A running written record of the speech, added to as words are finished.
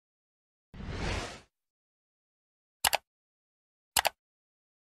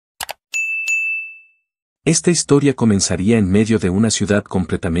Esta historia comenzaría en medio de una ciudad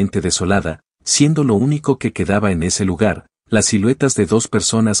completamente desolada, siendo lo único que quedaba en ese lugar, las siluetas de dos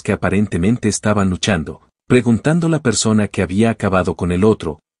personas que aparentemente estaban luchando, preguntando la persona que había acabado con el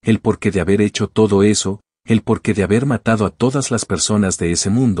otro, el porqué de haber hecho todo eso, el porqué de haber matado a todas las personas de ese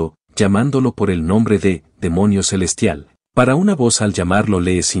mundo, llamándolo por el nombre de demonio celestial. Para una voz al llamarlo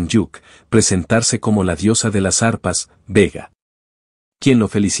Lee Sin-yuk, presentarse como la diosa de las arpas, Vega, quien lo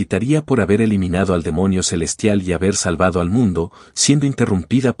felicitaría por haber eliminado al demonio celestial y haber salvado al mundo, siendo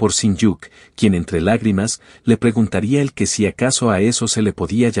interrumpida por Sin-yuk, quien entre lágrimas, le preguntaría el que si acaso a eso se le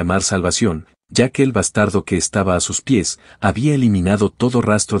podía llamar salvación, ya que el bastardo que estaba a sus pies, había eliminado todo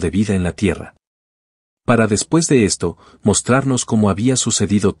rastro de vida en la tierra. Para después de esto, mostrarnos cómo había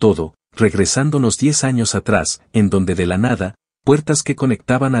sucedido todo, regresándonos 10 años atrás, en donde de la nada, puertas que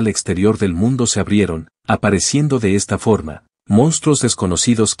conectaban al exterior del mundo se abrieron, apareciendo de esta forma, monstruos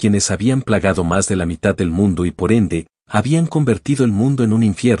desconocidos quienes habían plagado más de la mitad del mundo y por ende, habían convertido el mundo en un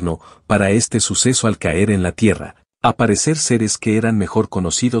infierno, para este suceso al caer en la tierra, aparecer seres que eran mejor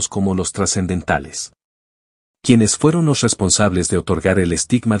conocidos como los trascendentales, quienes fueron los responsables de otorgar el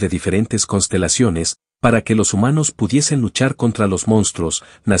estigma de diferentes constelaciones, para que los humanos pudiesen luchar contra los monstruos,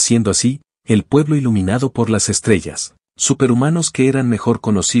 naciendo así, el pueblo iluminado por las estrellas, superhumanos que eran mejor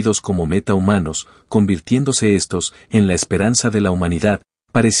conocidos como metahumanos, convirtiéndose estos en la esperanza de la humanidad,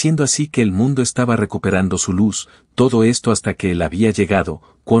 pareciendo así que el mundo estaba recuperando su luz, todo esto hasta que él había llegado,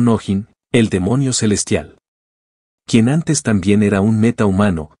 Kwon-oh-jin, el demonio celestial, quien antes también era un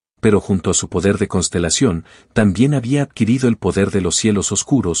metahumano, pero junto a su poder de constelación, también había adquirido el poder de los cielos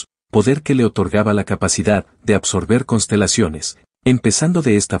oscuros, poder que le otorgaba la capacidad de absorber constelaciones, empezando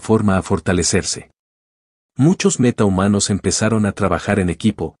de esta forma a fortalecerse. Muchos metahumanos empezaron a trabajar en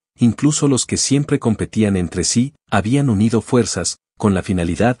equipo, incluso los que siempre competían entre sí, habían unido fuerzas, con la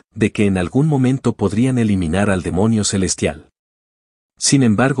finalidad de que en algún momento podrían eliminar al demonio celestial. Sin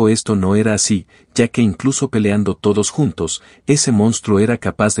embargo, esto no era así, ya que incluso peleando todos juntos, ese monstruo era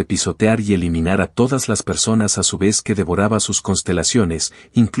capaz de pisotear y eliminar a todas las personas a su vez que devoraba sus constelaciones,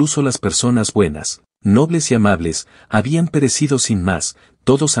 incluso las personas buenas, nobles y amables, habían perecido sin más,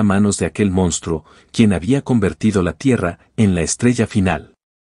 todos a manos de aquel monstruo, quien había convertido la Tierra en la estrella final.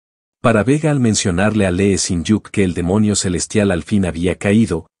 Para Vega al mencionarle a Lee Sin-yuk que el demonio celestial al fin había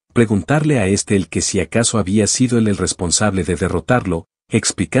caído, preguntarle a este el que si acaso había sido él el responsable de derrotarlo,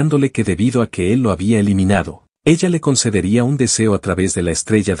 explicándole que debido a que él lo había eliminado, ella le concedería un deseo a través de la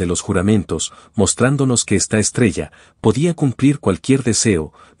estrella de los juramentos, mostrándonos que esta estrella podía cumplir cualquier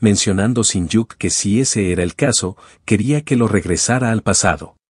deseo, mencionando Sin-yuk que si ese era el caso, quería que lo regresara al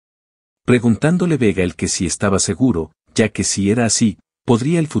pasado. Preguntándole Vega el que si estaba seguro, ya que si era así,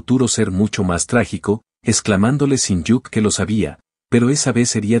 podría el futuro ser mucho más trágico, exclamándole Sin-yuk que lo sabía, pero esa vez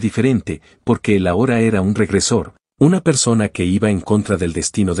sería diferente, porque él ahora era un regresor, una persona que iba en contra del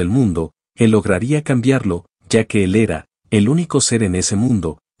destino del mundo, él lograría cambiarlo, ya que él era, el único ser en ese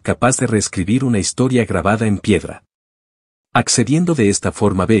mundo, capaz de reescribir una historia grabada en piedra. Accediendo de esta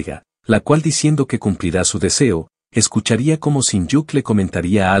forma Vega, la cual diciendo que cumplirá su deseo, escucharía como Sin-yuk le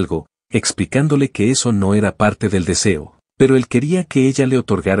comentaría algo, explicándole que eso no era parte del deseo, pero él quería que ella le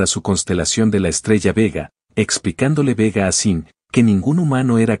otorgara su constelación de la estrella Vega, explicándole Vega a Sin, que ningún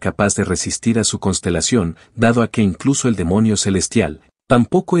humano era capaz de resistir a su constelación, dado a que incluso el demonio celestial,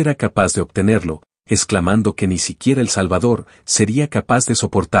 tampoco era capaz de obtenerlo, exclamando que ni siquiera el Salvador sería capaz de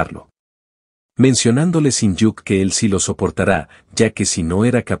soportarlo. Mencionándole Sin-yuk que él sí lo soportará, ya que si no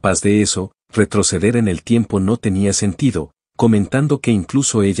era capaz de eso, retroceder en el tiempo no tenía sentido, comentando que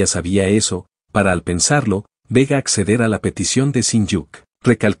incluso ella sabía eso, para al pensarlo, Vega acceder a la petición de Sin-yuk,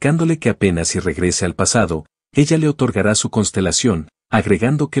 recalcándole que apenas si regrese al pasado, ella le otorgará su constelación,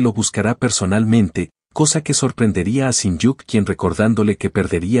 agregando que lo buscará personalmente, cosa que sorprendería a Sin-yuk quien recordándole que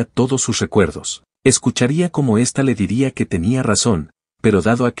perdería todos sus recuerdos. Escucharía como ésta le diría que tenía razón, pero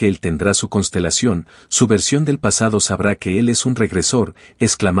dado a que él tendrá su constelación, su versión del pasado sabrá que él es un regresor,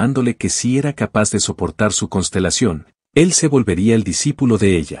 exclamándole que si era capaz de soportar su constelación, él se volvería el discípulo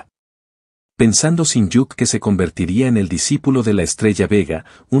de ella. Pensando Sin-yuk que se convertiría en el discípulo de la estrella Vega,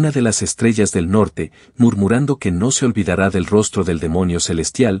 una de las estrellas del norte, murmurando que no se olvidará del rostro del demonio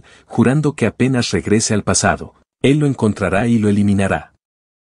celestial, jurando que apenas regrese al pasado, él lo encontrará y lo eliminará.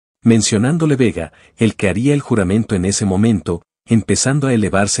 Mencionándole Vega, el que haría el juramento en ese momento, empezando a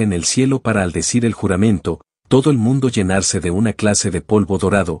elevarse en el cielo para al decir el juramento, todo el mundo llenarse de una clase de polvo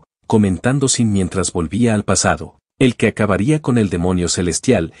dorado, comentando Sin mientras volvía al pasado. El que acabaría con el demonio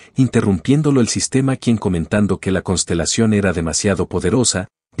celestial, interrumpiéndolo el sistema quien comentando que la constelación era demasiado poderosa,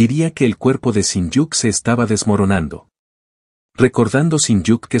 diría que el cuerpo de Sin-yuk se estaba desmoronando. recordando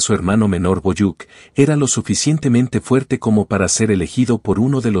Shin-yuk que su hermano menor Boyuk era lo suficientemente fuerte como para ser elegido por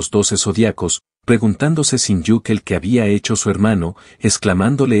uno de los 12 zodiacos, preguntándose Shin-yuk el que había hecho su hermano,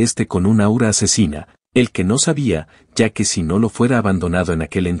 exclamándole este con una aura asesina, el que no sabía, ya que si no lo fuera abandonado en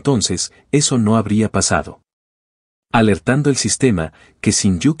aquel entonces, eso no habría pasado. Alertando el sistema, que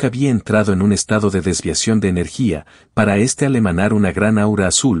Shin-yuk había entrado en un estado de desviación de energía, para al emanar una gran aura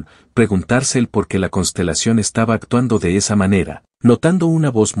azul, preguntarse el por qué la constelación estaba actuando de esa manera, notando una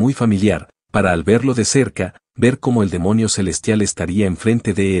voz muy familiar, para al verlo de cerca, ver cómo el demonio celestial estaría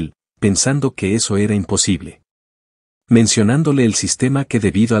enfrente de él, pensando que eso era imposible. Mencionándole el sistema que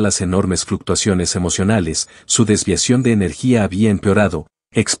debido a las enormes fluctuaciones emocionales, su desviación de energía había empeorado,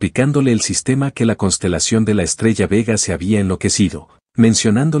 explicándole el sistema que la constelación de la estrella Vega se había enloquecido,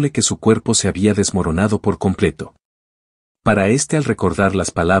 mencionándole que su cuerpo se había desmoronado por completo. Para al recordar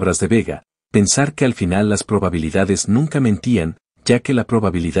las palabras de Vega, pensar que al final las probabilidades nunca mentían, ya que la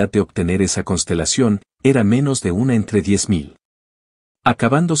probabilidad de obtener esa constelación era menos de 1 entre 10.000.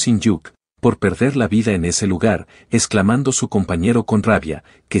 Acabando Shin-yuk, por perder la vida en ese lugar, exclamando su compañero con rabia,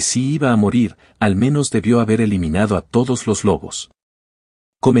 que si iba a morir, al menos debió haber eliminado a todos los lobos.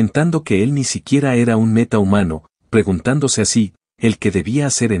 Comentando que él ni siquiera era un metahumano, preguntándose así, el que debía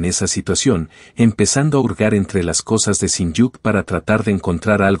hacer en esa situación, empezando a hurgar entre las cosas de Shin-yuk para tratar de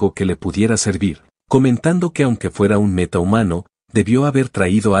encontrar algo que le pudiera servir, comentando que aunque fuera un metahumano, debió haber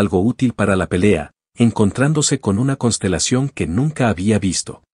traído algo útil para la pelea, encontrándose con una constelación que nunca había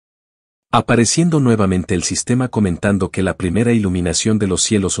visto. Apareciendo nuevamente el sistema comentando que la primera iluminación de los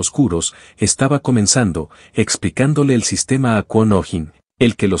cielos oscuros estaba comenzando, explicándole el sistema a Kwon Oh-jin,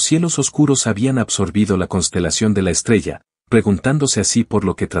 el que los cielos oscuros habían absorbido la constelación de la estrella, preguntándose así por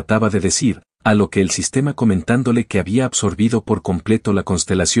lo que trataba de decir, a lo que el sistema comentándole que había absorbido por completo la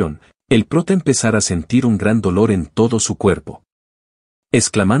constelación, el prota empezara a sentir un gran dolor en todo su cuerpo.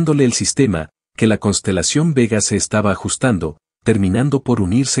 Exclamándole el sistema, que la constelación Vega se estaba ajustando, terminando por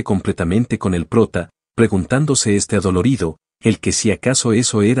unirse completamente con el prota, preguntándose adolorido, el que si acaso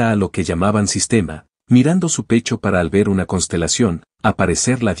eso era a lo que llamaban sistema, mirando su pecho para al ver una constelación,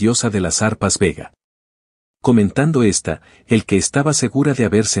 aparecer la diosa de las arpas Vega. Comentando el que estaba segura de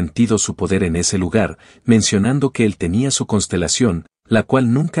haber sentido su poder en ese lugar, mencionando que él tenía su constelación, la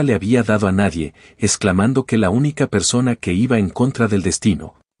cual nunca le había dado a nadie, exclamando que la única persona que iba en contra del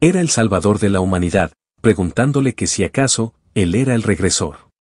destino, era el salvador de la humanidad, preguntándole que si acaso, él era el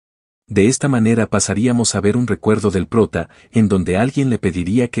regresor. De esta manera pasaríamos a ver un recuerdo del prota, en donde alguien le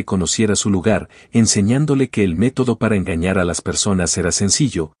pediría que conociera su lugar, enseñándole que el método para engañar a las personas era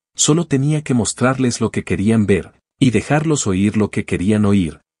sencillo, solo tenía que mostrarles lo que querían ver, y dejarlos oír lo que querían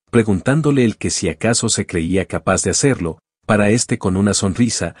oír, preguntándole el que si acaso se creía capaz de hacerlo, para con una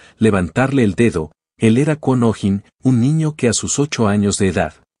sonrisa, levantarle el dedo, él era Kwon Oh-jin, un niño que a sus 8 años de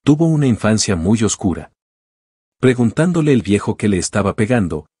edad, tuvo una infancia muy oscura. Preguntándole el viejo que le estaba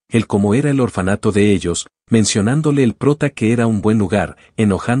pegando, el cómo era el orfanato de ellos, mencionándole el prota que era un buen lugar,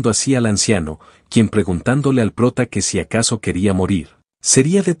 enojando así al anciano, quien preguntándole al prota que si acaso quería morir,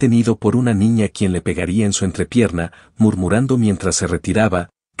 sería detenido por una niña quien le pegaría en su entrepierna, murmurando mientras se retiraba,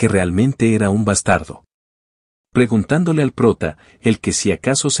 que realmente era un bastardo. Preguntándole al prota, el que si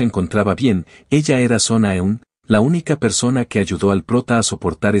acaso se encontraba bien, ella era Son Aeun, la única persona que ayudó al prota a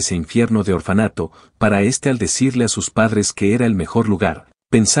soportar ese infierno de orfanato, para al decirle a sus padres que era el mejor lugar,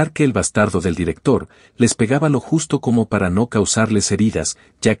 pensar que el bastardo del director les pegaba lo justo como para no causarles heridas,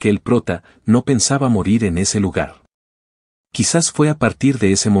 ya que el prota no pensaba morir en ese lugar. Quizás fue a partir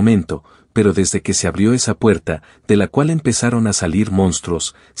de ese momento, pero desde que se abrió esa puerta, de la cual empezaron a salir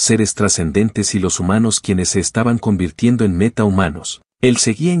monstruos, seres trascendentes y los humanos quienes se estaban convirtiendo en metahumanos, él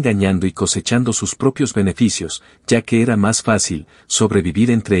seguía engañando y cosechando sus propios beneficios, ya que era más fácil sobrevivir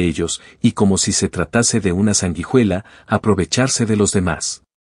entre ellos, y como si se tratase de una sanguijuela, aprovecharse de los demás.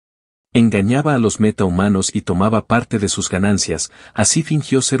 Engañaba a los metahumanos y tomaba parte de sus ganancias, así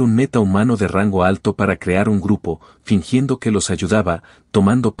fingió ser un metahumano de rango alto para crear un grupo, fingiendo que los ayudaba,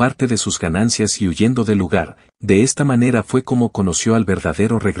 tomando parte de sus ganancias y huyendo del lugar. De esta manera fue como conoció al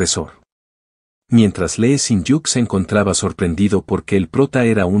verdadero regresor. Mientras Lee Shin-yuk se encontraba sorprendido porque el prota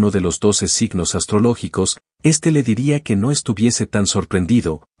era uno de los 12 signos astrológicos, le diría que no estuviese tan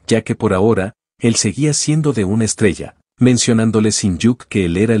sorprendido, ya que por ahora, él seguía siendo de una estrella. Mencionándole Shin-yuk que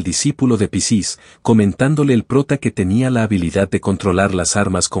él era el discípulo de Piscis, comentándole el prota que tenía la habilidad de controlar las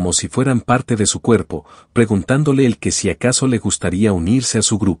armas como si fueran parte de su cuerpo, preguntándole el que si acaso le gustaría unirse a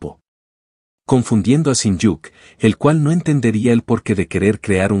su grupo. Confundiendo a Shin-yuk, el cual no entendería el porqué de querer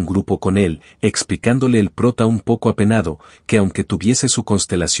crear un grupo con él, explicándole el prota un poco apenado, que aunque tuviese su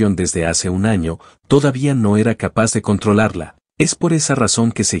constelación desde hace un año, todavía no era capaz de controlarla, Es por esa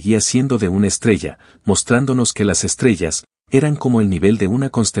razón que seguía siendo de una estrella, mostrándonos que las estrellas eran como el nivel de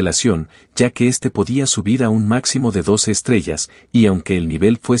una constelación, ya que éste podía subir a un máximo de 12 estrellas, y aunque el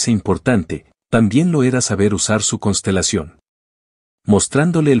nivel fuese importante, también lo era saber usar su constelación.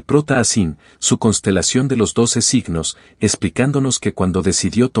 Mostrándole el prota a Sin, su constelación de los 12 signos, explicándonos que cuando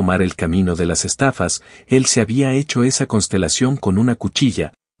decidió tomar el camino de las estafas, él se había hecho esa constelación con una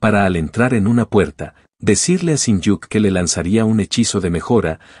cuchilla, para al entrar en una puerta, decirle a Sin-yuk que le lanzaría un hechizo de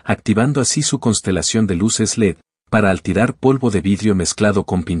mejora, activando así su constelación de luces LED, para al tirar polvo de vidrio mezclado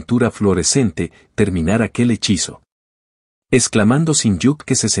con pintura fluorescente, terminar aquel hechizo. Exclamando Sin-yuk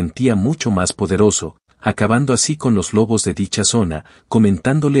que se sentía mucho más poderoso, acabando así con los lobos de dicha zona,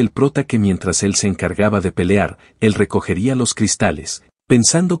 comentándole el prota que mientras él se encargaba de pelear, él recogería los cristales,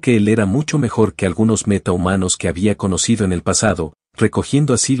 pensando que él era mucho mejor que algunos metahumanos que había conocido en el pasado,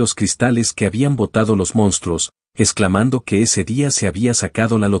 recogiendo así los cristales que habían botado los monstruos, exclamando que ese día se había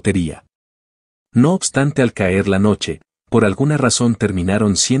sacado la lotería. No obstante, al caer la noche, por alguna razón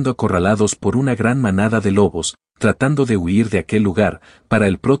terminaron siendo acorralados por una gran manada de lobos, tratando de huir de aquel lugar, para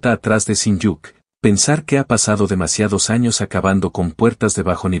el prota atrás de Sin-yuk, pensar que ha pasado demasiados años acabando con puertas de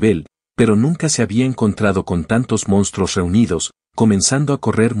bajo nivel, pero nunca se había encontrado con tantos monstruos reunidos, comenzando a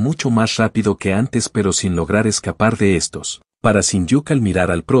correr mucho más rápido que antes pero sin lograr escapar de estos, para Sin-yuk al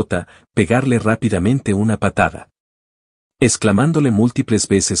mirar al prota, pegarle rápidamente una patada. Exclamándole múltiples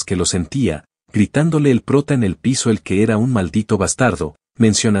veces que lo sentía, gritándole el prota en el piso el que era un maldito bastardo,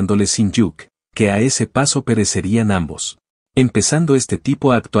 mencionándole Sin-yuk, que a ese paso perecerían ambos. Empezando este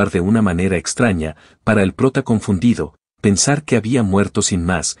tipo a actuar de una manera extraña, para el prota confundido, pensar que había muerto sin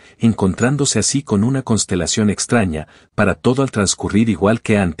más, encontrándose así con una constelación extraña, para todo al transcurrir igual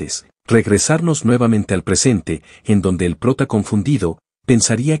que antes, regresarnos nuevamente al presente, en donde el prota confundido,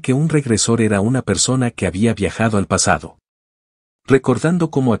 pensaría que un regresor era una persona que había viajado al pasado.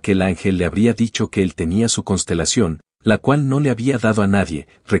 Recordando cómo aquel ángel le habría dicho que él tenía su constelación, la cual no le había dado a nadie,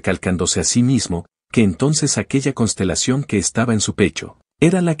 recalcándose a sí mismo, que entonces aquella constelación que estaba en su pecho,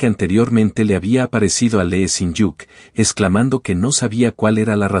 era la que anteriormente le había aparecido a Lee Sin-yuk, exclamando que no sabía cuál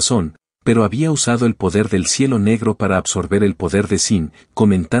era la razón, pero había usado el poder del cielo negro para absorber el poder de Sin,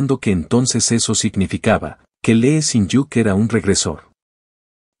 comentando que entonces eso significaba, que Lee Sin-yuk era un regresor.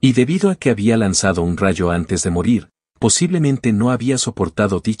 Y debido a que había lanzado un rayo antes de morir, posiblemente no había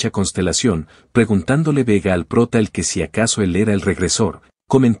soportado dicha constelación, preguntándole Vega al prota el que si acaso él era el regresor,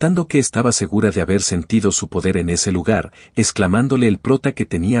 comentando que estaba segura de haber sentido su poder en ese lugar, exclamándole el prota que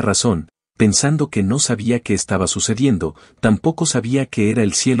tenía razón, pensando que no sabía qué estaba sucediendo, tampoco sabía que era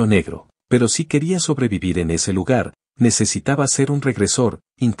el cielo negro, pero si quería sobrevivir en ese lugar, necesitaba ser un regresor,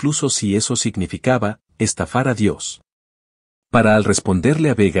 incluso si eso significaba estafar a Dios. Para al responderle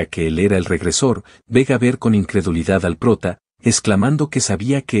a Vega que él era el regresor, Vega ver con incredulidad al prota, exclamando que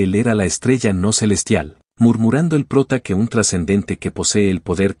sabía que él era la estrella no celestial, murmurando el prota que un trascendente que posee el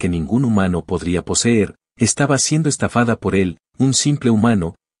poder que ningún humano podría poseer, estaba siendo estafada por él, un simple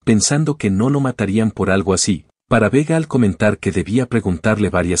humano, pensando que no lo matarían por algo así. Para Vega al comentar que debía preguntarle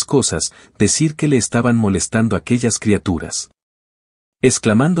varias cosas, decir que le estaban molestando aquellas criaturas.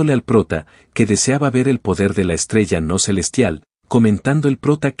 Exclamándole al prota, que deseaba ver el poder de la estrella no celestial, comentando el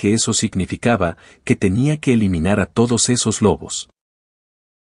prota que eso significaba, que tenía que eliminar a todos esos lobos.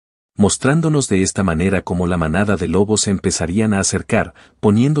 Mostrándonos de esta manera cómo la manada de lobos se empezarían a acercar,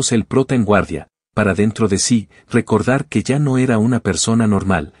 poniéndose el prota en guardia, para dentro de sí, recordar que ya no era una persona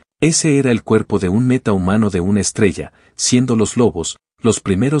normal, ese era el cuerpo de un metahumano de una estrella, siendo los lobos, los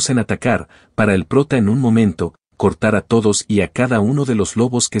primeros en atacar, para el prota en un momento, cortar a todos y a cada uno de los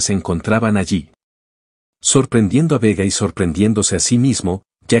lobos que se encontraban allí. Sorprendiendo a Vega y sorprendiéndose a sí mismo,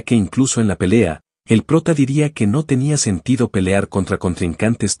 ya que incluso en la pelea, el prota diría que no tenía sentido pelear contra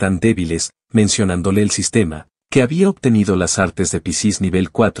contrincantes tan débiles, mencionándole el sistema, que había obtenido las artes de Piscis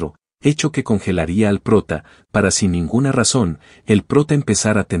nivel 4, hecho que congelaría al prota, para sin ninguna razón, el prota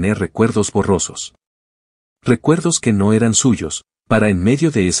empezar a tener recuerdos borrosos. Recuerdos que no eran suyos. Para en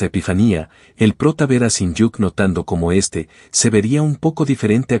medio de esa epifanía, el prota ver a Sin-yuk notando como se vería un poco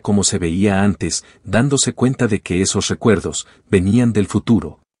diferente a como se veía antes, dándose cuenta de que esos recuerdos venían del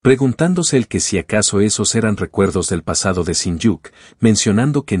futuro, preguntándose el que si acaso esos eran recuerdos del pasado de Sin-yuk,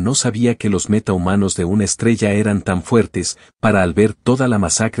 mencionando que no sabía que los metahumanos de una estrella eran tan fuertes, para al ver toda la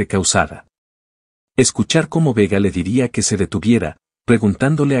masacre causada. Escuchar cómo Vega le diría que se detuviera,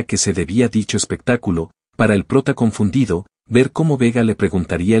 preguntándole a qué se debía dicho espectáculo, para el prota confundido, ver cómo Vega le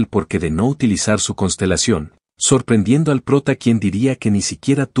preguntaría el porqué de no utilizar su constelación, sorprendiendo al prota quien diría que ni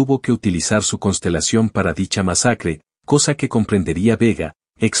siquiera tuvo que utilizar su constelación para dicha masacre, cosa que comprendería Vega,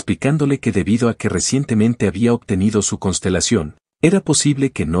 explicándole que debido a que recientemente había obtenido su constelación, era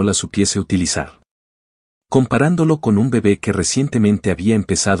posible que no la supiese utilizar. Comparándolo con un bebé que recientemente había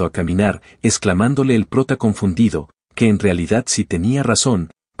empezado a caminar, exclamándole el prota confundido, que en realidad sí tenía razón,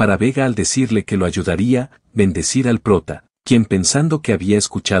 para Vega al decirle que lo ayudaría, bendecir al prota, quien pensando que había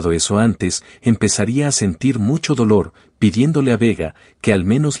escuchado eso antes, empezaría a sentir mucho dolor, pidiéndole a Vega que al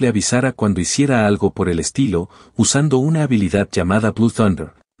menos le avisara cuando hiciera algo por el estilo, usando una habilidad llamada Blue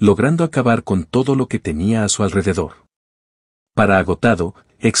Thunder, logrando acabar con todo lo que tenía a su alrededor. Para agotado,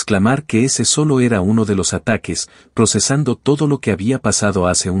 exclamar que ese solo era uno de los ataques, procesando todo lo que había pasado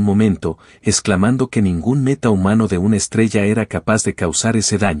hace un momento, exclamando que ningún metahumano de una estrella era capaz de causar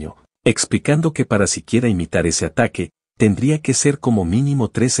ese daño, explicando que para siquiera imitar ese ataque, tendría que ser como mínimo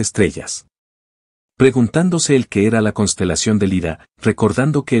 3 estrellas. Preguntándose el qué era la constelación de Lira,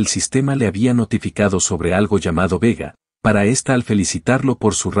 recordando que el sistema le había notificado sobre algo llamado Vega, para esta al felicitarlo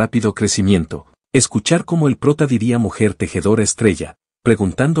por su rápido crecimiento, escuchar como el prota diría mujer tejedora estrella,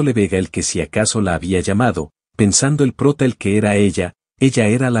 preguntándole Vega el que si acaso la había llamado, pensando el prota el que era ella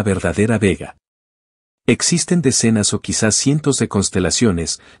era la verdadera Vega. Existen decenas o quizás cientos de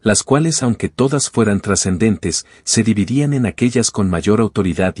constelaciones, las cuales aunque todas fueran trascendentes, se dividían en aquellas con mayor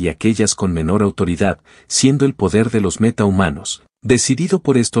autoridad y aquellas con menor autoridad, siendo el poder de los metahumanos decidido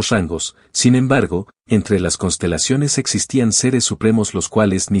por estos rangos. Sin embargo, entre las constelaciones existían seres supremos los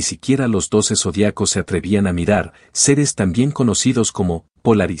cuales ni siquiera los 12 zodiacos se atrevían a mirar, seres también conocidos como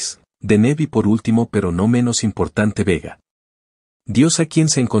Polaris, Deneb y por último pero no menos importante Vega. Dios a quien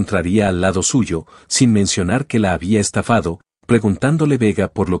se encontraría al lado suyo, sin mencionar que la había estafado, preguntándole Vega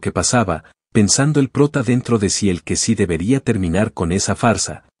por lo que pasaba, pensando el prota dentro de sí el que sí debería terminar con esa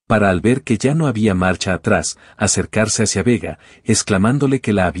farsa, para al ver que ya no había marcha atrás, acercarse hacia Vega, exclamándole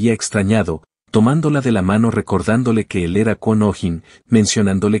que la había extrañado, tomándola de la mano recordándole que él era Kwon Oh-jin,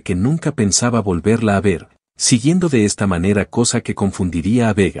 mencionándole que nunca pensaba volverla a ver, siguiendo de esta manera cosa que confundiría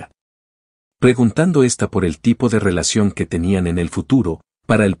a Vega. Preguntando esta por el tipo de relación que tenían en el futuro,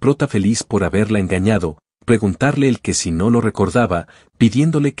 para el prota feliz por haberla engañado, preguntarle el que si no lo recordaba,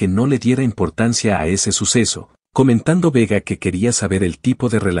 pidiéndole que no le diera importancia a ese suceso, comentando Vega que quería saber el tipo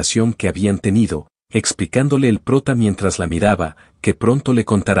de relación que habían tenido, explicándole el prota mientras la miraba, que pronto le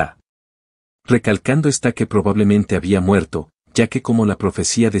contará. Recalcando esta que probablemente había muerto, ya que como la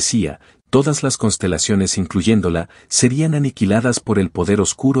profecía decía, todas las constelaciones incluyéndola, serían aniquiladas por el poder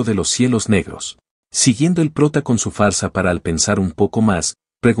oscuro de los cielos negros. Siguiendo el prota con su farsa para al pensar un poco más,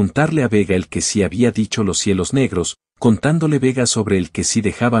 preguntarle a Vega el que sí había dicho los cielos negros, contándole Vega sobre el que sí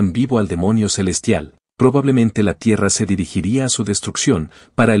dejaban vivo al demonio celestial. Probablemente la tierra se dirigiría a su destrucción,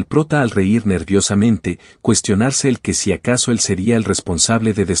 para el prota al reír nerviosamente, cuestionarse el que si acaso él sería el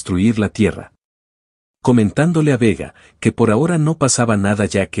responsable de destruir la tierra. Comentándole a Vega, que por ahora no pasaba nada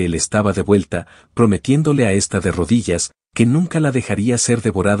ya que él estaba de vuelta, prometiéndole a esta de rodillas, que nunca la dejaría ser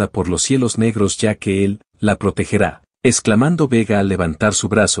devorada por los cielos negros ya que él, la protegerá, exclamando Vega al levantar su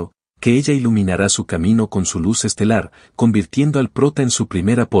brazo, que ella iluminará su camino con su luz estelar, convirtiendo al prota en su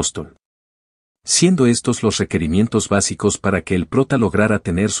primer apóstol. Siendo estos los requerimientos básicos para que el prota lograra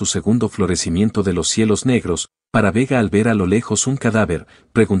tener su segundo florecimiento de los cielos negros, para Vega al ver a lo lejos un cadáver,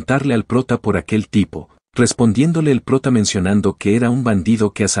 preguntarle al prota por aquel tipo, respondiéndole el prota mencionando que era un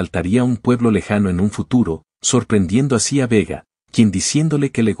bandido que asaltaría un pueblo lejano en un futuro, sorprendiendo así a Vega, quien diciéndole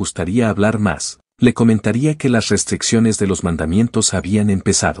que le gustaría hablar más, le comentaría que las restricciones de los mandamientos habían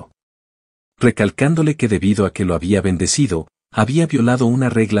empezado. Recalcándole que debido a que lo había bendecido, había violado una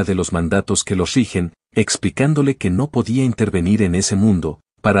regla de los mandatos que los rigen, explicándole que no podía intervenir en ese mundo,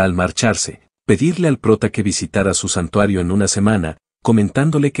 para al marcharse, pedirle al prota que visitara su santuario en una semana,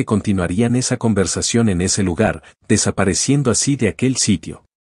 comentándole que continuarían esa conversación en ese lugar, desapareciendo así de aquel sitio.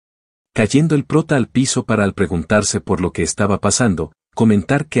 Cayendo el prota al piso para al preguntarse por lo que estaba pasando,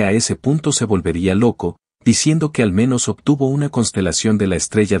 comentar que a ese punto se volvería loco, diciendo que al menos obtuvo una constelación de la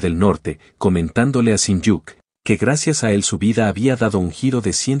estrella del norte, comentándole a Shin-yuk, que gracias a él su vida había dado un giro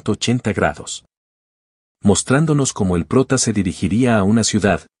de 180 grados. Mostrándonos cómo el prota se dirigiría a una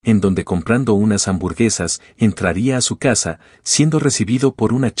ciudad, en donde comprando unas hamburguesas, entraría a su casa, siendo recibido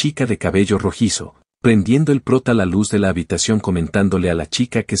por una chica de cabello rojizo, prendiendo el prota la luz de la habitación comentándole a la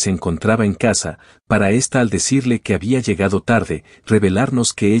chica que se encontraba en casa, para esta al decirle que había llegado tarde,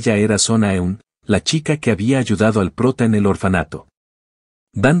 revelarnos que ella era Sona Eun, la chica que había ayudado al prota en el orfanato.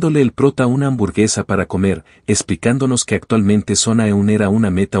 Dándole el prota una hamburguesa para comer, explicándonos que actualmente Sona Eun era una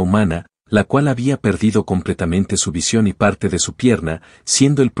meta humana, la cual había perdido completamente su visión y parte de su pierna,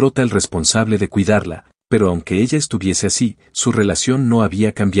 siendo el prota el responsable de cuidarla, pero aunque ella estuviese así, su relación no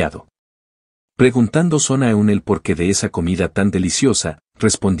había cambiado. Preguntando Son Aeun el porqué de esa comida tan deliciosa,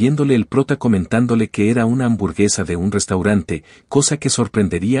 respondiéndole el prota comentándole que era una hamburguesa de un restaurante, cosa que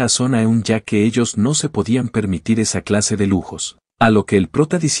sorprendería a Son Aeun ya que ellos no se podían permitir esa clase de lujos. A lo que el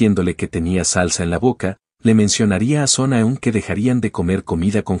prota diciéndole que tenía salsa en la boca, le mencionaría a Son Aeun que dejarían de comer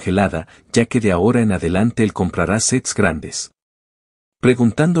comida congelada, ya que de ahora en adelante él comprará sets grandes.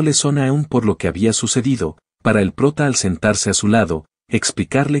 Preguntándole Son Aeun por lo que había sucedido, para el prota al sentarse a su lado,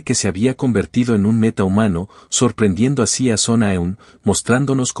 explicarle que se había convertido en un metahumano, sorprendiendo así a Son Aeun,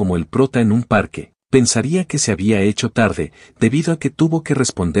 mostrándonos como el prota en un parque. Pensaría que se había hecho tarde, debido a que tuvo que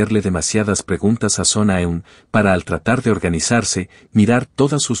responderle demasiadas preguntas a Son Aeun, para al tratar de organizarse, mirar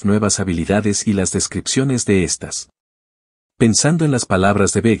todas sus nuevas habilidades y las descripciones de estas. Pensando en las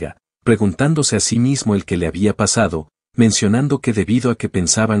palabras de Vega, preguntándose a sí mismo el que le había pasado, mencionando que debido a que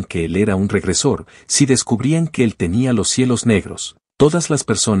pensaban que él era un regresor, si descubrían que él tenía los cielos negros, todas las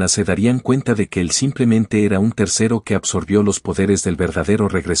personas se darían cuenta de que él simplemente era un tercero que absorbió los poderes del verdadero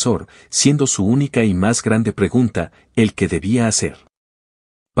regresor, siendo su única y más grande pregunta, el que debía hacer.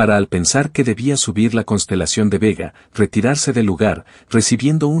 Para al pensar que debía subir la constelación de Vega, retirarse del lugar,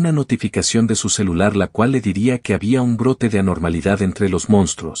 recibiendo una notificación de su celular la cual le diría que había un brote de anormalidad entre los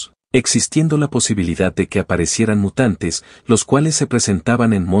monstruos, existiendo la posibilidad de que aparecieran mutantes, los cuales se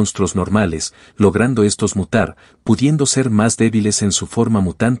presentaban en monstruos normales, logrando estos mutar, pudiendo ser más débiles en su forma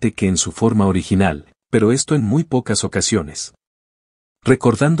mutante que en su forma original, pero esto en muy pocas ocasiones.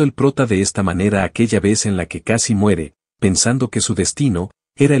 Recordando el prota de esta manera aquella vez en la que casi muere, pensando que su destino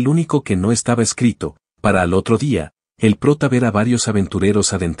era el único que no estaba escrito, para al otro día, el prota ver a varios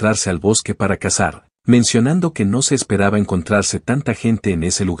aventureros adentrarse al bosque para cazar, mencionando que no se esperaba encontrarse tanta gente en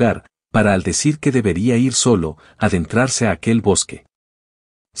ese lugar, para al decir que debería ir solo, adentrarse a aquel bosque.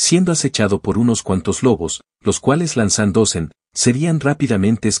 Siendo acechado por unos cuantos lobos, los cuales lanzándose, serían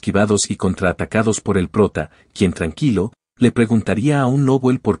rápidamente esquivados y contraatacados por el prota, quien tranquilo, le preguntaría a un lobo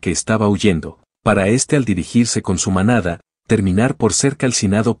el por qué estaba huyendo, para este al dirigirse con su manada, terminar por ser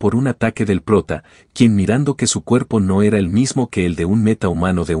calcinado por un ataque del prota, quien mirando que su cuerpo no era el mismo que el de un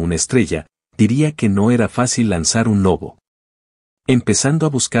metahumano de una estrella, diría que no era fácil lanzar un lobo. Empezando a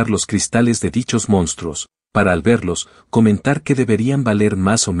buscar los cristales de dichos monstruos, para al verlos, comentar que deberían valer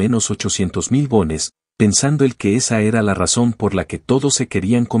más o menos 800.000 bones, pensando el que esa era la razón por la que todos se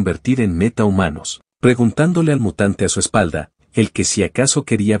querían convertir en metahumanos, preguntándole al mutante a su espalda, el que si acaso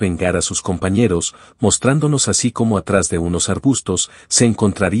quería vengar a sus compañeros, mostrándonos así como atrás de unos arbustos, se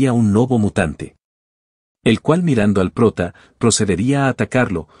encontraría un lobo mutante. El cual mirando al prota, procedería a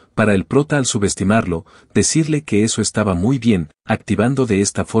atacarlo, para el prota al subestimarlo, decirle que eso estaba muy bien, activando de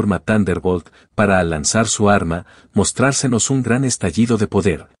esta forma Thunderbolt, para al lanzar su arma, mostrársenos un gran estallido de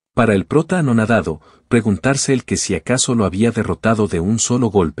poder. Para el prota anonadado, preguntarse el que si acaso lo había derrotado de un solo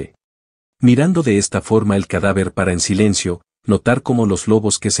golpe. Mirando de esta forma el cadáver para en silencio, notar cómo los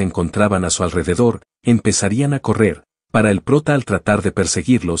lobos que se encontraban a su alrededor, empezarían a correr, para el prota al tratar de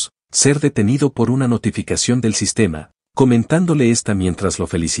perseguirlos, ser detenido por una notificación del sistema, comentándole esta mientras lo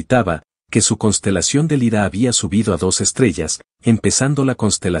felicitaba, que su constelación del Ira había subido a 2 estrellas, empezando la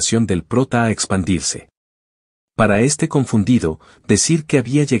constelación del prota a expandirse. Para este confundido, decir que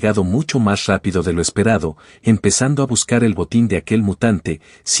había llegado mucho más rápido de lo esperado, empezando a buscar el botín de aquel mutante,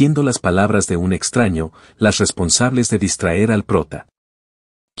 siendo las palabras de un extraño, las responsables de distraer al prota.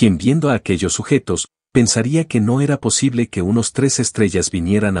 Quien viendo a aquellos sujetos, pensaría que no era posible que unos 3 estrellas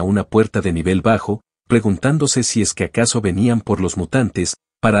vinieran a una puerta de nivel bajo, preguntándose si es que acaso venían por los mutantes,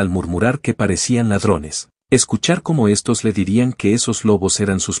 para al murmurar que parecían ladrones. Escuchar cómo estos le dirían que esos lobos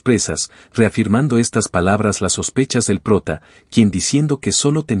eran sus presas, reafirmando estas palabras las sospechas del prota, quien diciendo que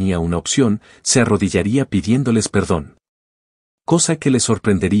solo tenía una opción, se arrodillaría pidiéndoles perdón. Cosa que le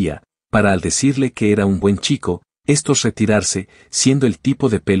sorprendería, para al decirle que era un buen chico, estos retirarse, siendo el tipo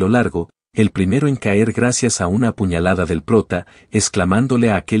de pelo largo, el primero en caer gracias a una apuñalada del prota, exclamándole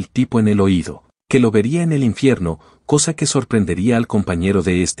a aquel tipo en el oído, que lo vería en el infierno, cosa que sorprendería al compañero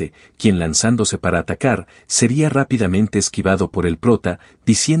de este, quien lanzándose para atacar, sería rápidamente esquivado por el prota,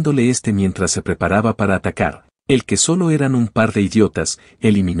 diciéndole este mientras se preparaba para atacar, el que solo eran un par de idiotas,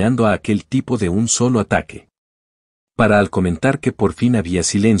 eliminando a aquel tipo de un solo ataque. Para al comentar que por fin había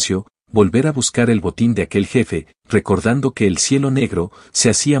silencio, volver a buscar el botín de aquel jefe, recordando que el cielo negro se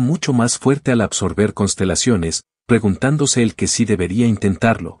hacía mucho más fuerte al absorber constelaciones, preguntándose el que sí debería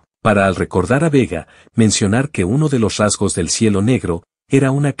intentarlo. Para al recordar a Vega, mencionar que uno de los rasgos del cielo negro, era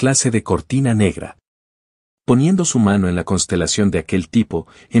una clase de cortina negra. Poniendo su mano en la constelación de aquel tipo,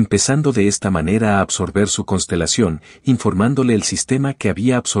 empezando de esta manera a absorber su constelación, informándole el sistema que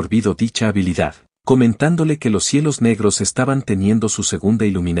había absorbido dicha habilidad. comentándole que los cielos negros estaban teniendo su segunda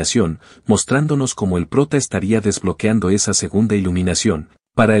iluminación, mostrándonos cómo el prota estaría desbloqueando esa segunda iluminación,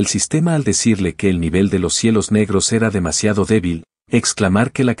 para el sistema al decirle que el nivel de los cielos negros era demasiado débil,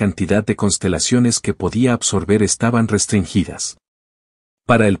 exclamar que la cantidad de constelaciones que podía absorber estaban restringidas.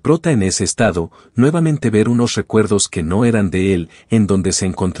 Para el prota en ese estado, nuevamente ver unos recuerdos que no eran de él, en donde se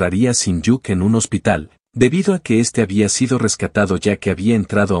encontraría Shin-yuk en un hospital, debido a que éste había sido rescatado ya que había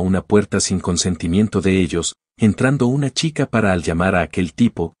entrado a una puerta sin consentimiento de ellos, entrando una chica para al llamar a aquel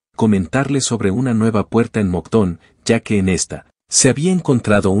tipo, comentarle sobre una nueva puerta en Mokdon, ya que en esta, se había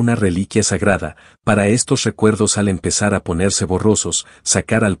encontrado una reliquia sagrada, para estos recuerdos al empezar a ponerse borrosos,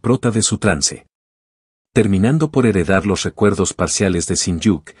 sacar al prota de su trance. Terminando por heredar los recuerdos parciales de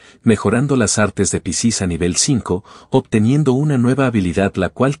Shin-yuk, mejorando las artes de Piscis a nivel 5, obteniendo una nueva habilidad la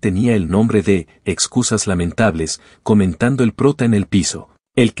cual tenía el nombre de excusas lamentables, comentando el prota en el piso,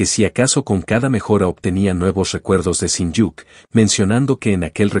 el que si acaso con cada mejora obtenía nuevos recuerdos de Shin-yuk, mencionando que en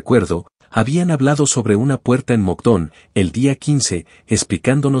aquel recuerdo, habían hablado sobre una puerta en Mokdon, el día 15,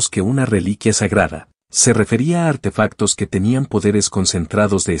 explicándonos que una reliquia sagrada, se refería a artefactos que tenían poderes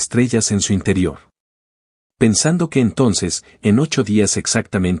concentrados de estrellas en su interior. Pensando que entonces, en 8 días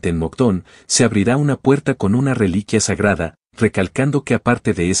exactamente en Mokdon, se abrirá una puerta con una reliquia sagrada, recalcando que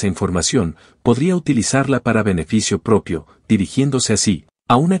aparte de esa información, podría utilizarla para beneficio propio, dirigiéndose así,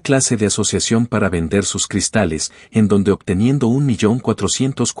 a una clase de asociación para vender sus cristales, en donde obteniendo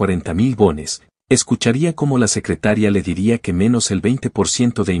 1.440.000 bones, escucharía como la secretaria le diría que menos el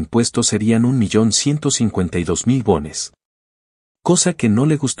 20% de impuestos serían 1.152.000 bones. Cosa que no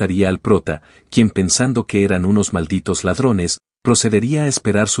le gustaría al prota, quien pensando que eran unos malditos ladrones, procedería a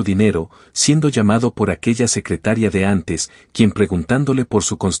esperar su dinero, siendo llamado por aquella secretaria de antes, quien preguntándole por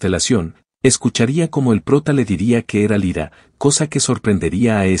su constelación, escucharía como el prota le diría que era Lira, cosa que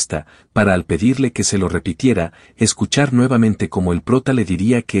sorprendería a esta, para al pedirle que se lo repitiera, escuchar nuevamente como el prota le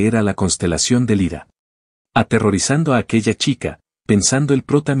diría que era la constelación de Lira. Aterrorizando a aquella chica, pensando el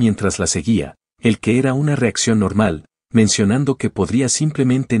prota mientras la seguía, el que era una reacción normal, mencionando que podría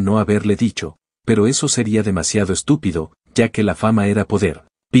simplemente no haberle dicho, pero eso sería demasiado estúpido, ya que la fama era poder,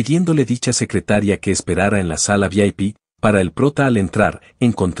 pidiéndole dicha secretaria que esperara en la sala VIP, para el prota al entrar,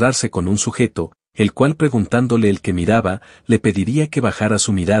 encontrarse con un sujeto, el cual preguntándole el que miraba, le pediría que bajara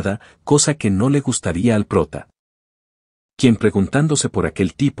su mirada, cosa que no le gustaría al prota. Quien preguntándose por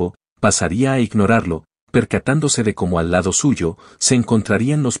aquel tipo, pasaría a ignorarlo, percatándose de cómo al lado suyo, se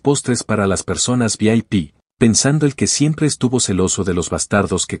encontrarían los postres para las personas VIP, pensando el que siempre estuvo celoso de los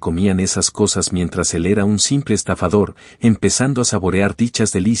bastardos que comían esas cosas mientras él era un simple estafador, empezando a saborear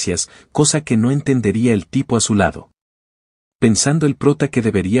dichas delicias, cosa que no entendería el tipo a su lado. Pensando el prota que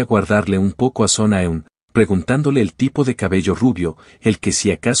debería guardarle un poco a Son Aeun, preguntándole el tipo de cabello rubio, el que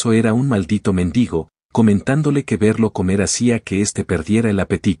si acaso era un maldito mendigo, comentándole que verlo comer hacía que éste perdiera el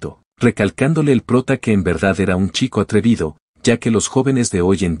apetito, recalcándole el prota que en verdad era un chico atrevido, ya que los jóvenes de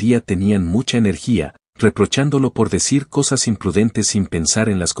hoy en día tenían mucha energía, reprochándolo por decir cosas imprudentes sin pensar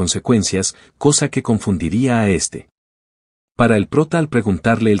en las consecuencias, cosa que confundiría a este. Para el prota al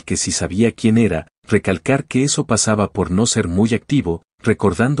preguntarle el que si sabía quién era, recalcar que eso pasaba por no ser muy activo,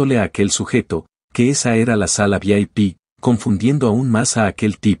 recordándole a aquel sujeto, que esa era la sala VIP, confundiendo aún más a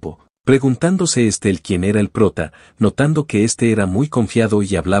aquel tipo, preguntándose el quién era el prota, notando que este era muy confiado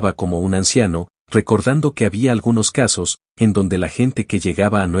y hablaba como un anciano, recordando que había algunos casos, en donde la gente que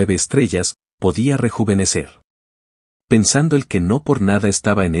llegaba a 9 estrellas, podía rejuvenecer. Pensando el que no por nada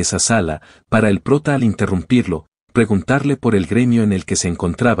estaba en esa sala, para el prota al interrumpirlo, preguntarle por el gremio en el que se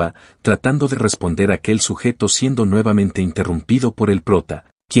encontraba, tratando de responder aquel sujeto siendo nuevamente interrumpido por el prota,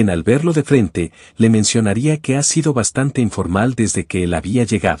 quien al verlo de frente, le mencionaría que ha sido bastante informal desde que él había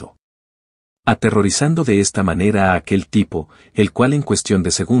llegado. Aterrorizando de esta manera a aquel tipo, el cual en cuestión de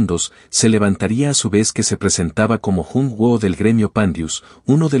segundos, se levantaría a su vez que se presentaba como Jung-woo del gremio Pandius,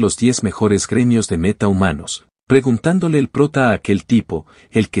 uno de los 10 mejores gremios de meta-humanos, preguntándole el prota a aquel tipo,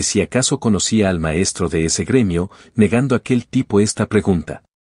 el que si acaso conocía al maestro de ese gremio, negando a aquel tipo esta pregunta.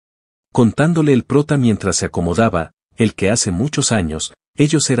 Contándole el prota mientras se acomodaba, el que hace muchos años,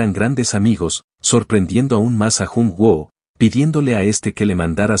 ellos eran grandes amigos, sorprendiendo aún más a Jung-woo, pidiéndole a este que le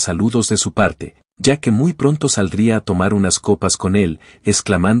mandara saludos de su parte, ya que muy pronto saldría a tomar unas copas con él,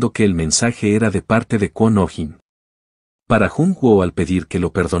 exclamando que el mensaje era de parte de Kwon Oh-jin. Para Jung-woo al pedir que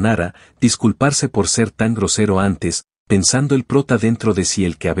lo perdonara, disculparse por ser tan grosero antes, pensando el prota dentro de sí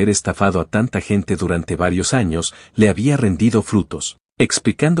el que haber estafado a tanta gente durante varios años, le había rendido frutos,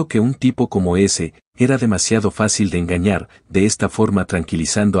 explicando que un tipo como ese, era demasiado fácil de engañar, de esta forma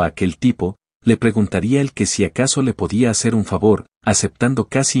tranquilizando a aquel tipo, le preguntaría el que si acaso le podía hacer un favor, aceptando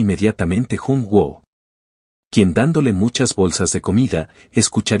casi inmediatamente Hun-woo, quien dándole muchas bolsas de comida,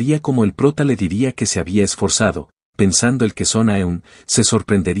 escucharía como el prota le diría que se había esforzado, pensando el que Son Aeun se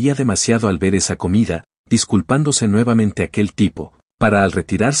sorprendería demasiado al ver esa comida, disculpándose nuevamente aquel tipo, para al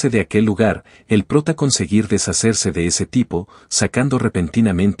retirarse de aquel lugar, el prota conseguir deshacerse de ese tipo, sacando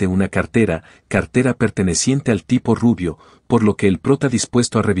repentinamente una cartera perteneciente al tipo rubio, por lo que el prota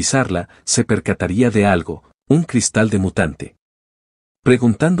dispuesto a revisarla, se percataría de algo, un cristal de mutante.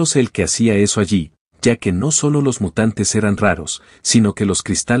 Preguntándose el que hacía eso allí, ya que no solo los mutantes eran raros, sino que los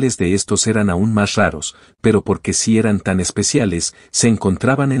cristales de estos eran aún más raros, pero porque sí eran tan especiales, se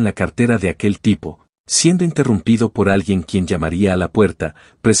encontraban en la cartera de aquel tipo, siendo interrumpido por alguien quien llamaría a la puerta,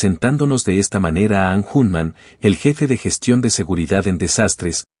 presentándonos de esta manera a An Hunman, el jefe de gestión de seguridad en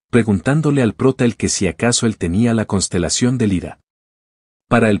desastres, preguntándole al prota el que si acaso él tenía la constelación de Lira.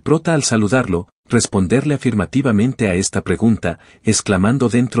 Para el prota al saludarlo, responderle afirmativamente a esta pregunta, exclamando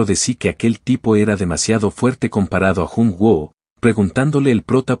dentro de sí que aquel tipo era demasiado fuerte comparado a Hun-woo, preguntándole el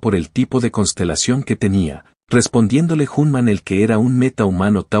prota por el tipo de constelación que tenía, respondiéndole Hunman el que era un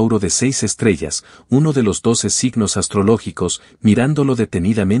metahumano Tauro de 6 estrellas, uno de los 12 signos astrológicos, mirándolo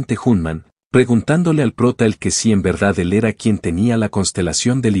detenidamente Hunman, preguntándole al prota el que si en verdad él era quien tenía la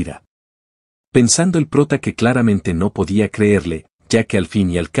constelación de Lira. Pensando el prota que claramente no podía creerle, ya que al fin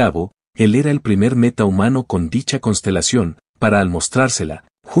y al cabo, él era el primer metahumano con dicha constelación, para al mostrársela,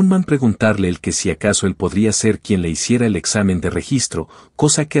 Hunman preguntarle el que si acaso él podría ser quien le hiciera el examen de registro,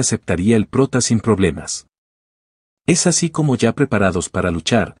 cosa que aceptaría el prota sin problemas. Es así como ya preparados para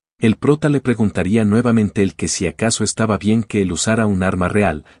luchar, el prota le preguntaría nuevamente el que si acaso estaba bien que él usara un arma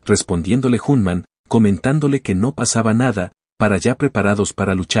real, respondiéndole Hunman, comentándole que no pasaba nada, para ya preparados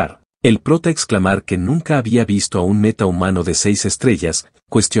para luchar. El prota exclamar que nunca había visto a un metahumano de 6 estrellas,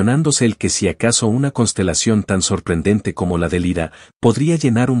 cuestionándose el que si acaso una constelación tan sorprendente como la de Lira, podría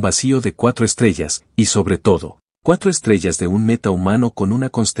llenar un vacío de 4 estrellas, y sobre todo, 4 estrellas de un metahumano con una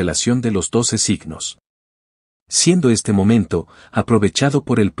constelación de los 12 signos. Siendo este momento, aprovechado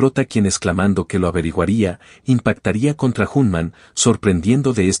por el prota quien exclamando que lo averiguaría, impactaría contra Hunman,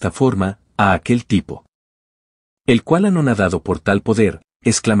 sorprendiendo de esta forma, a aquel tipo. El cual anonadado por tal poder,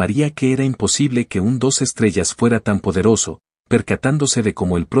 exclamaría que era imposible que un 2 estrellas fuera tan poderoso, percatándose de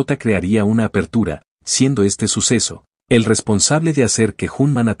cómo el prota crearía una apertura, siendo este suceso, el responsable de hacer que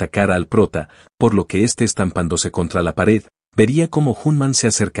Hunman atacara al prota, por lo que éste estampándose contra la pared, vería cómo Hunman se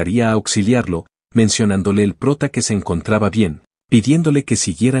acercaría a auxiliarlo, mencionándole el prota que se encontraba bien, pidiéndole que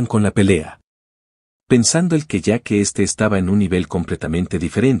siguieran con la pelea. Pensando el que ya que éste estaba en un nivel completamente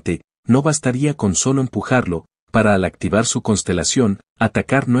diferente, no bastaría con solo empujarlo, para al activar su constelación,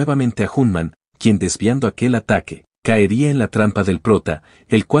 atacar nuevamente a Hunman, quien desviando aquel ataque, caería en la trampa del prota,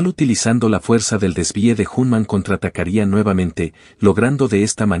 el cual utilizando la fuerza del desvíe de Hunman contraatacaría nuevamente, logrando de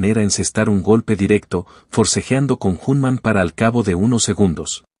esta manera encestar un golpe directo, forcejeando con Hunman para al cabo de unos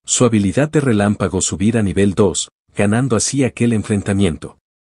segundos, su habilidad de relámpago subir a nivel 2, ganando así aquel enfrentamiento.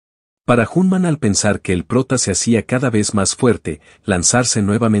 Para Hunman al pensar que el prota se hacía cada vez más fuerte, lanzarse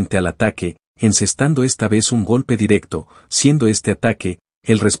nuevamente al ataque, encestando esta vez un golpe directo, siendo este ataque,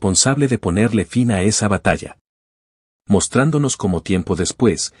 el responsable de ponerle fin a esa batalla. Mostrándonos como tiempo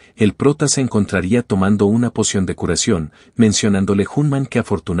después, el prota se encontraría tomando una poción de curación, mencionándole Hunman que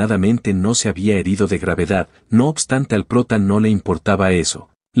afortunadamente no se había herido de gravedad, no obstante al prota no le importaba eso,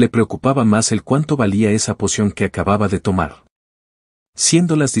 le preocupaba más el cuánto valía esa poción que acababa de tomar.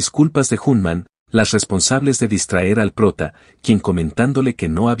 Siendo las disculpas de Hunman, las responsables de distraer al prota, quien comentándole que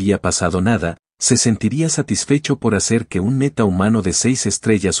no había pasado nada, se sentiría satisfecho por hacer que un metahumano de 6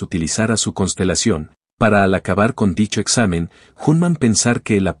 estrellas utilizara su constelación, para al acabar con dicho examen, Hunman pensar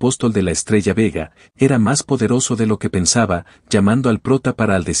que el apóstol de la estrella Vega, era más poderoso de lo que pensaba, llamando al prota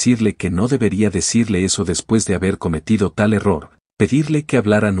para al decirle que no debería decirle eso después de haber cometido tal error, pedirle que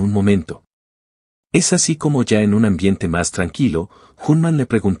hablaran un momento. Es así como ya en un ambiente más tranquilo, Hunman le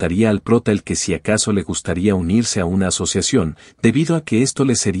preguntaría al prota el que si acaso le gustaría unirse a una asociación, debido a que esto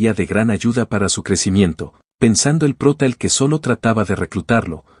le sería de gran ayuda para su crecimiento, pensando el prota el que solo trataba de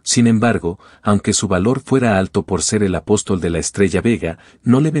reclutarlo, sin embargo, aunque su valor fuera alto por ser el apóstol de la estrella Vega,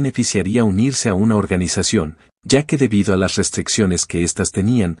 no le beneficiaría unirse a una organización, ya que debido a las restricciones que éstas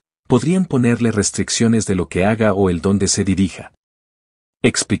tenían, podrían ponerle restricciones de lo que haga o el dónde se dirija.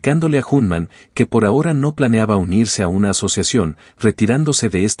 Explicándole a Hunman que por ahora no planeaba unirse a una asociación, retirándose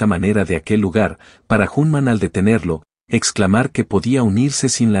de esta manera de aquel lugar, para Hunman al detenerlo, exclamar que podía unirse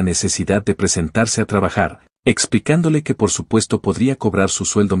sin la necesidad de presentarse a trabajar, explicándole que por supuesto podría cobrar su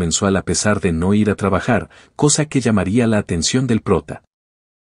sueldo mensual a pesar de no ir a trabajar, cosa que llamaría la atención del prota.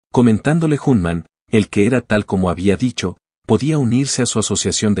 Comentándole Hunman, el que era tal como había dicho, podía unirse a su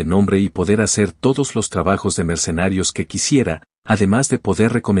asociación de nombre y poder hacer todos los trabajos de mercenarios que quisiera, además de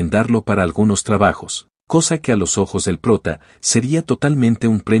poder recomendarlo para algunos trabajos, cosa que a los ojos del prota sería totalmente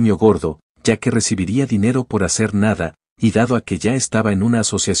un premio gordo, ya que recibiría dinero por hacer nada, y dado a que ya estaba en una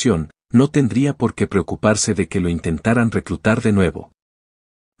asociación, no tendría por qué preocuparse de que lo intentaran reclutar de nuevo.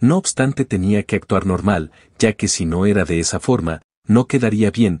 No obstante, tenía que actuar normal, ya que si no era de esa forma, no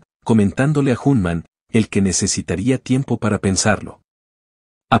quedaría bien, comentándole a Hunman, el que necesitaría tiempo para pensarlo.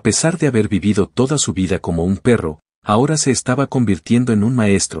 A pesar de haber vivido toda su vida como un perro, ahora se estaba convirtiendo en un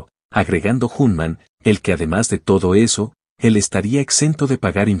maestro, agregando Hunman, el que además de todo eso, él estaría exento de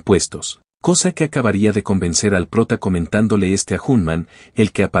pagar impuestos, cosa que acabaría de convencer al prota comentándole a Hunman,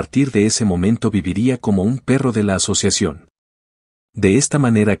 el que a partir de ese momento viviría como un perro de la asociación. De esta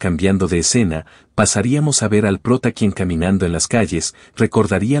manera, cambiando de escena, pasaríamos a ver al prota quien caminando en las calles,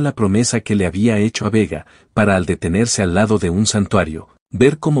 recordaría la promesa que le había hecho a Vega, para al detenerse al lado de un santuario,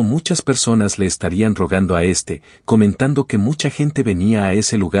 ver cómo muchas personas le estarían rogando a comentando que mucha gente venía a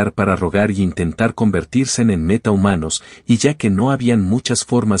ese lugar para rogar y intentar convertirse en metahumanos, y ya que no habían muchas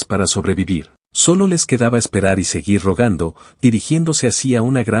formas para sobrevivir, solo les quedaba esperar y seguir rogando, dirigiéndose hacia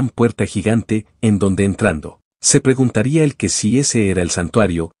una gran puerta gigante, en donde entrando, se preguntaría el que si ese era el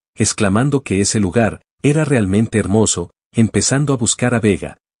santuario, exclamando que ese lugar era realmente hermoso, empezando a buscar a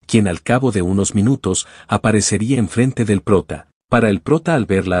Vega, quien al cabo de unos minutos aparecería enfrente del prota, para el prota al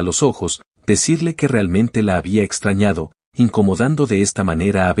verla a los ojos, decirle que realmente la había extrañado, incomodando de esta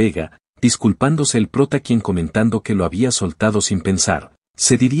manera a Vega, disculpándose el prota quien comentando que lo había soltado sin pensar,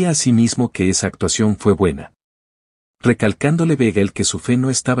 se diría a sí mismo que esa actuación fue buena. Recalcándole Vega el que su fe no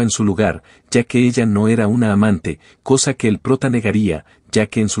estaba en su lugar, ya que ella no era una amante, cosa que el prota negaría, ya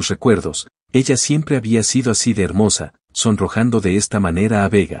que en sus recuerdos, ella siempre había sido así de hermosa, sonrojando de esta manera a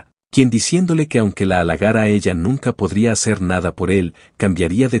Vega, quien diciéndole que aunque la halagara a ella nunca podría hacer nada por él,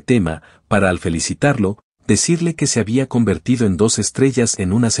 cambiaría de tema, para al felicitarlo, decirle que se había convertido en 2 estrellas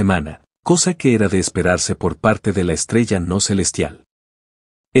en una semana, cosa que era de esperarse por parte de la estrella no celestial.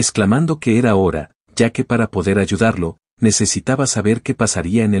 Exclamando que era hora, ya que para poder ayudarlo, necesitaba saber qué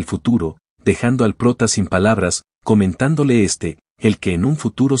pasaría en el futuro, dejando al prota sin palabras, comentándole el que en un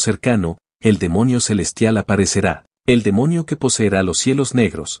futuro cercano, el demonio celestial aparecerá, el demonio que poseerá los cielos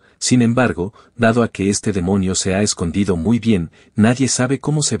negros. Sin embargo, dado a que este demonio se ha escondido muy bien, nadie sabe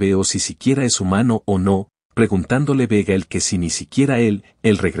cómo se ve o si siquiera es humano o no, preguntándole Vega el que si ni siquiera él,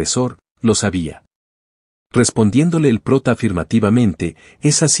 el regresor, lo sabía. Respondiéndole el prota afirmativamente,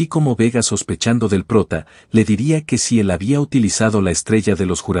 es así como Vega, sospechando del prota, le diría que si él había utilizado la estrella de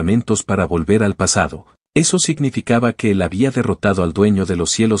los juramentos para volver al pasado, eso significaba que él había derrotado al dueño de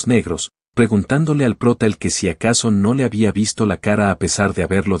los cielos negros, preguntándole al prota el que si acaso no le había visto la cara a pesar de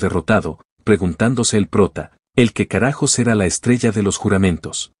haberlo derrotado, preguntándose el prota, el que carajos era la estrella de los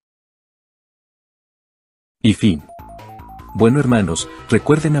juramentos. Y fin. Bueno hermanos,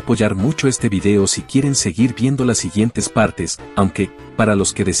 recuerden apoyar mucho este video si quieren seguir viendo las siguientes partes, aunque, para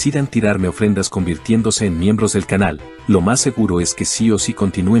los que decidan tirarme ofrendas convirtiéndose en miembros del canal, lo más seguro es que sí o sí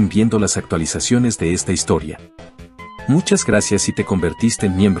continúen viendo las actualizaciones de esta historia. Muchas gracias si te convertiste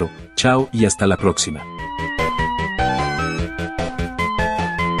en miembro, chao y hasta la próxima.